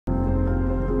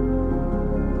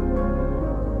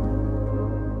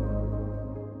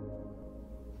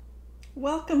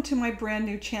Welcome to my brand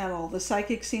new channel, The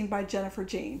Psychic Scene by Jennifer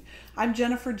Jean. I'm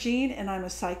Jennifer Jean and I'm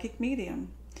a psychic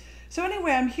medium. So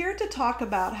anyway, I'm here to talk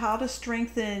about how to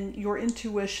strengthen your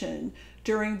intuition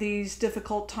during these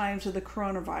difficult times of the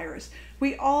coronavirus.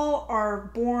 We all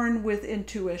are born with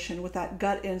intuition, with that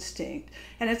gut instinct,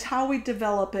 and it's how we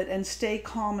develop it and stay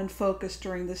calm and focused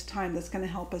during this time that's going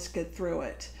to help us get through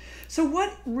it. So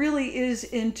what really is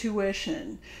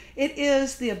intuition? It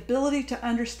is the ability to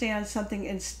understand something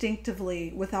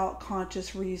instinctively without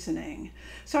conscious reasoning.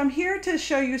 So I'm here to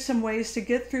show you some ways to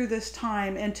get through this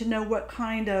time and to know what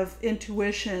kind of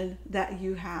intuition that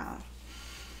you have.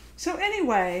 So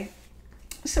anyway,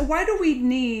 so why do we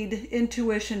need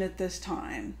intuition at this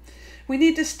time? We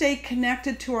need to stay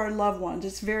connected to our loved ones.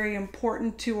 It's very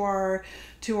important to our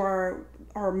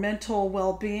mental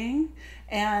well-being,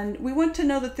 and we want to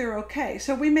know that they're okay.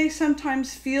 So we may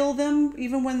sometimes feel them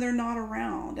even when they're not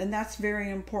around, and that's very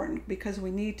important because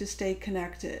we need to stay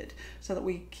connected so that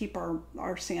we keep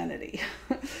our sanity.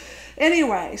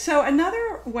 Anyway, so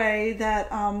another way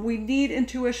that we need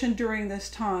intuition during this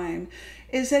time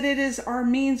is that it is our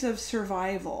means of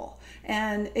survival.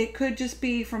 And it could just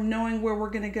be from knowing where we're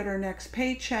going to get our next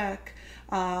paycheck,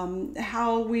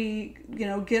 how we,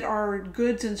 get our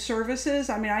goods and services.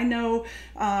 I mean, I know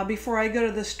before I go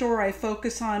to the store, I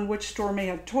focus on which store may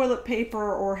have toilet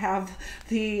paper or have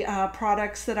the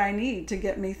products that I need to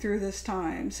get me through this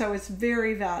time. So it's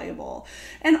very valuable.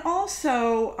 And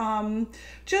also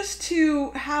just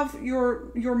to have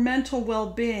your mental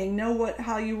well-being, know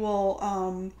how you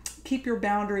will keep your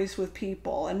boundaries with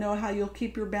people, and know how you'll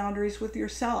keep your boundaries with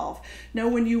yourself. Know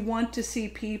when you want to see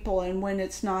people and when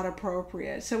it's not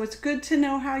appropriate. So it's good to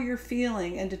know how you're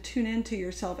feeling and to tune into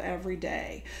yourself every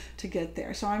day to get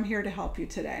there. So I'm here to help you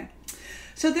today.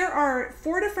 So there are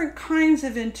 4 different kinds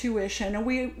of intuition, and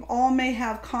we all may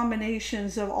have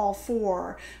combinations of all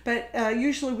 4, but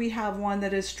usually we have one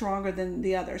that is stronger than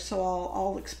the other. So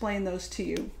I'll explain those to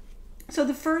you. So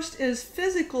the first is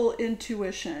physical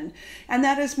intuition, and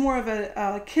that is more of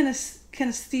a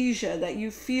kinesthesia, that you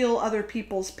feel other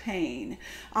people's pain.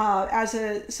 As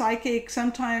a psychic,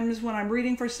 sometimes when I'm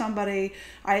reading for somebody,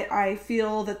 I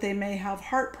feel that they may have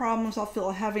heart problems. I'll feel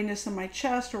a heaviness in my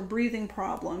chest or breathing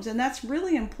problems, and that's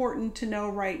really important to know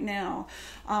right now,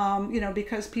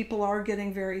 because people are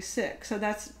getting very sick. So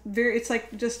it's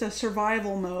like just a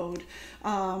survival mode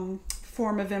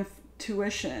form of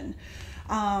intuition.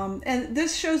 And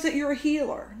this shows that you're a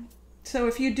healer. So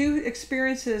if you do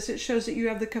experience this, it shows that you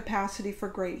have the capacity for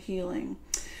great healing.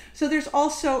 So there's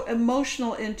also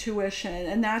emotional intuition,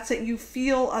 and that's that you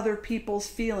feel other people's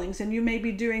feelings, and you may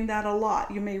be doing that a lot.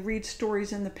 You may read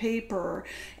stories in the paper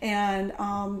and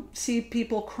see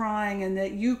people crying, and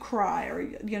that you cry, or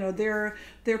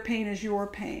their pain is your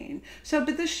pain. So,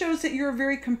 but this shows that you're a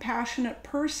very compassionate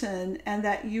person and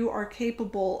that you are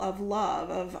capable of love,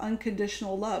 of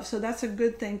unconditional love. So that's a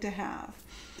good thing to have.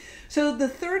 So the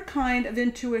third kind of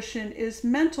intuition is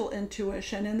mental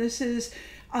intuition, and this is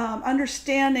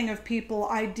understanding of people,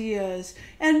 ideas,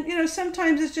 and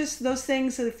sometimes it's just those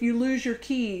things that if you lose your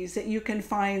keys that you can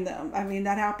find them. I mean,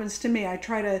 that happens to me. I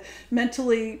try to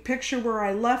mentally picture where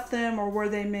I left them or where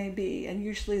they may be, and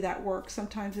usually that works.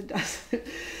 Sometimes it doesn't.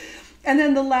 And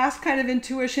then the last kind of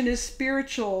intuition is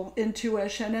spiritual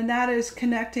intuition, and that is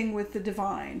connecting with the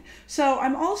divine. So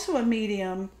I'm also a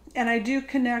medium, and I do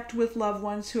connect with loved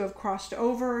ones who have crossed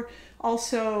over,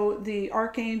 also the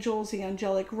archangels, the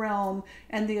angelic realm,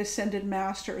 and the ascended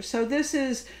masters. So this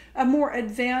is a more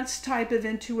advanced type of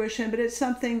intuition, but it's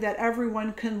something that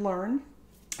everyone can learn.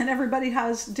 And everybody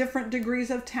has different degrees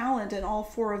of talent in all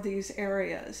 4 of these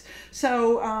areas.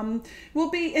 So we'll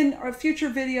be in our future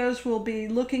videos, we'll be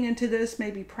looking into this,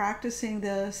 maybe practicing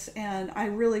this, and I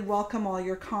really welcome all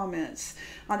your comments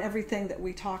on everything that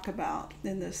we talk about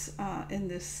in this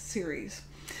series.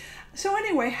 So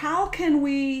anyway, how can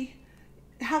we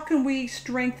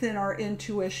strengthen our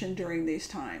intuition during these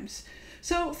times?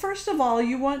 So first of all,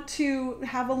 you want to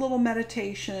have a little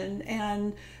meditation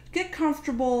and get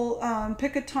comfortable.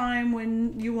 Pick a time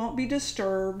when you won't be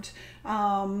disturbed.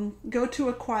 Go to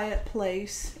a quiet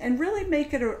place and really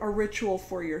make it a ritual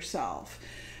for yourself.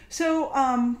 So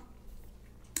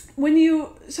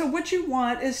what you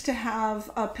want is to have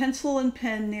a pencil and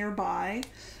pen nearby,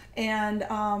 and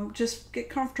just get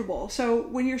comfortable. So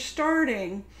when you're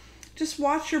starting, just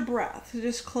watch your breath.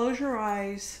 Just close your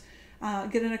eyes,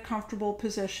 get in a comfortable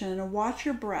position, and watch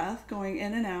your breath going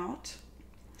in and out.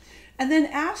 And then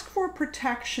ask for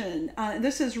protection.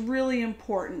 This is really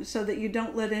important so that you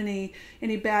don't let any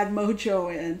bad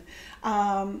mojo in.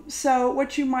 So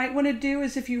what you might want to do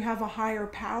is, if you have a higher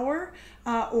power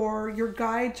or your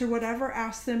guides or whatever,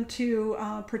 ask them to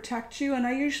protect you. And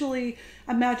I usually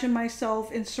imagine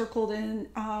myself encircled in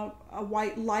a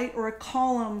white light, or a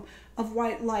column of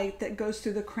white light that goes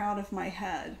through the crown of my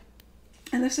head.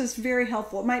 And this is very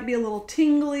helpful. It might be a little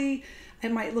tingly,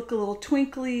 it might look a little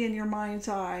twinkly in your mind's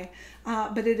eye,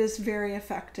 but it is very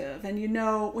effective. And you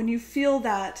know, when you feel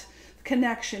that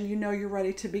connection, you know you're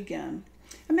ready to begin.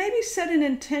 And maybe set an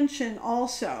intention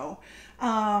also.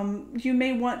 You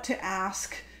may want to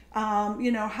ask,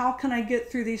 you know, how can I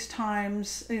get through these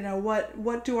times? You know,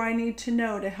 what do I need to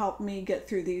know to help me get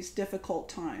through these difficult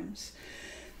times?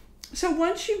 So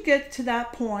once you get to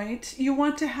that point, you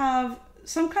want to have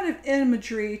some kind of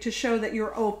imagery to show that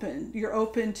you're open. You're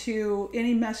open to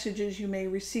any messages you may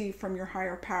receive from your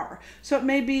higher power. So it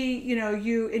may be, you know,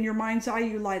 you, in your mind's eye,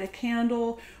 you light a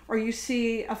candle, or you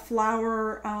see a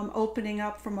flower opening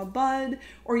up from a bud,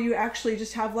 or you actually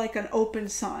just have like an open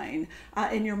sign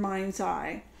in your mind's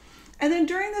eye. And then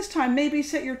during this time, maybe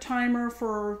set your timer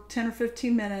for 10 or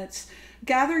 15 minutes.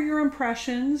 Gather your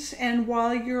impressions, and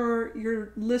while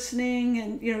you're listening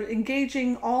and, you know,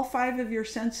 engaging all 5 of your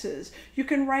senses, you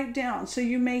can write down. So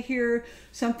you may hear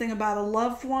something about a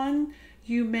loved one.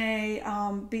 You may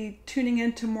be tuning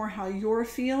into more how you're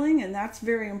feeling, and that's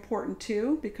very important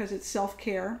too, because it's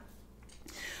self-care.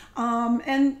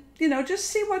 And, you know, just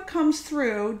see what comes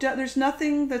through. There's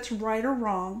nothing that's right or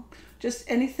wrong. Just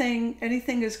anything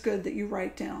is good that you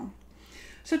write down.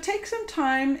 So take some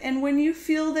time, and when you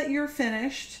feel that you're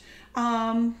finished,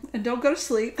 and don't go to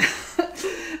sleep,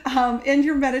 end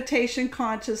your meditation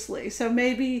consciously. So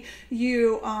maybe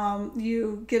you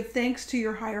give thanks to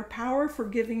your higher power for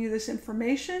giving you this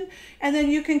information, and then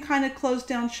you can kind of close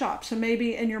down shop. So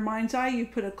maybe in your mind's eye, you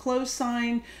put a close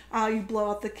sign, you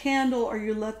blow out the candle, or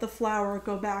you let the flower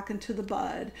go back into the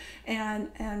bud,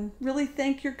 and really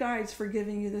thank your guides for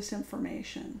giving you this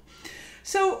information.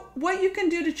 So what you can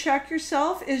do to check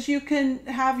yourself is you can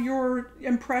have your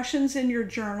impressions in your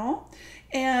journal,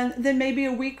 and then maybe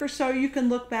a week or so you can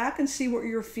look back and see what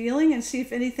you're feeling and see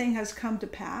if anything has come to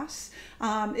pass.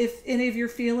 If any of your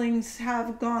feelings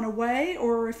have gone away,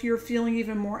 or if you're feeling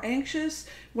even more anxious,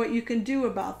 what you can do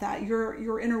about that.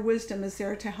 Your inner wisdom is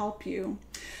there to help you.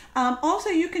 Also,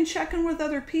 you can check in with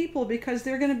other people, because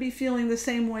they're going to be feeling the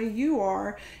same way you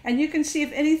are, and you can see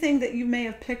if anything that you may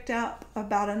have picked up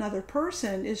about another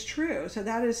person is true. So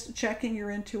that is checking your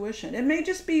intuition. It may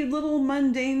just be little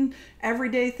mundane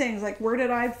everyday things like, where did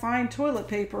I find toilet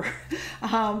paper?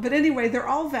 But anyway, they're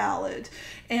all valid,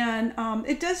 and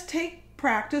it does take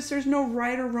practice. There's no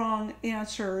right or wrong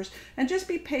answers, and just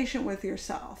be patient with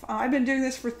yourself. I've been doing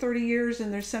this for 30 years,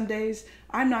 and there's some days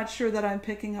I'm not sure that I'm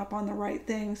picking up on the right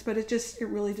things, but it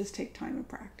really does take time and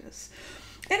practice.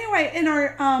 Anyway, in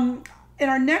our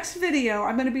next video,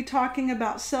 I'm going to be talking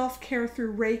about self-care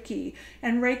through Reiki,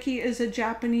 and Reiki is a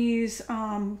Japanese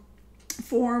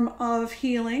form of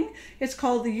healing. It's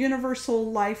called the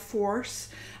Universal Life Force.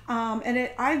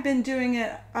 I've been doing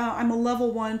it. I'm a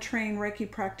level 1 trained Reiki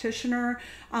practitioner.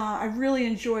 I really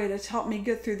enjoy it. It's helped me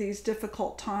get through these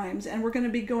difficult times. And we're going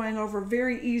to be going over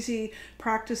very easy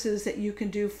practices that you can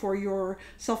do for your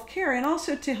self-care, and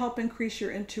also to help increase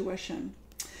your intuition.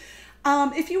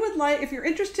 If you're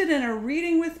interested in a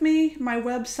reading with me, my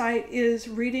website is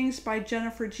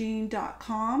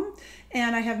readingsbyjenniferjean.com,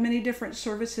 and I have many different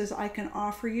services I can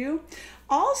offer you.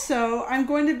 Also, I'm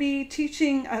going to be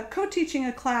co-teaching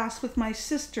a class with my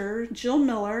sister, Jill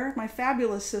Miller, my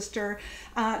fabulous sister.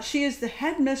 She is the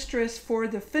headmistress for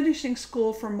the Finishing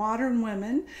School for Modern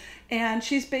Women, and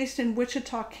she's based in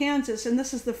Wichita, Kansas, and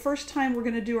this is the first time we're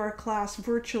going to do our class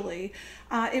virtually.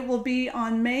 It will be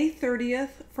on May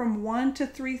 30th from 1 to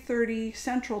 3:30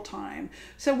 Central Time.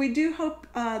 So we do hope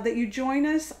that you join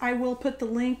us. I will put the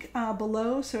link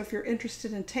below, so if you're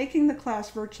interested in taking the class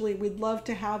virtually, we'd love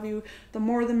to have you. The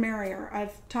more the merrier.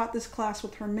 I've taught this class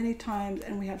with her many times,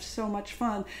 and we have so much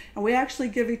fun, and we actually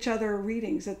give each other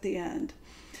readings at the end.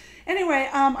 Anyway,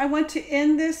 I want to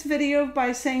end this video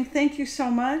by saying thank you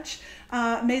so much.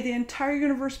 May the entire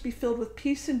universe be filled with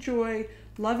peace and joy,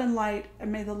 love and light,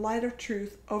 and may the light of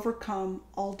truth overcome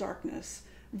all darkness.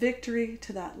 Victory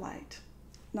to that light.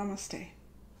 Namaste.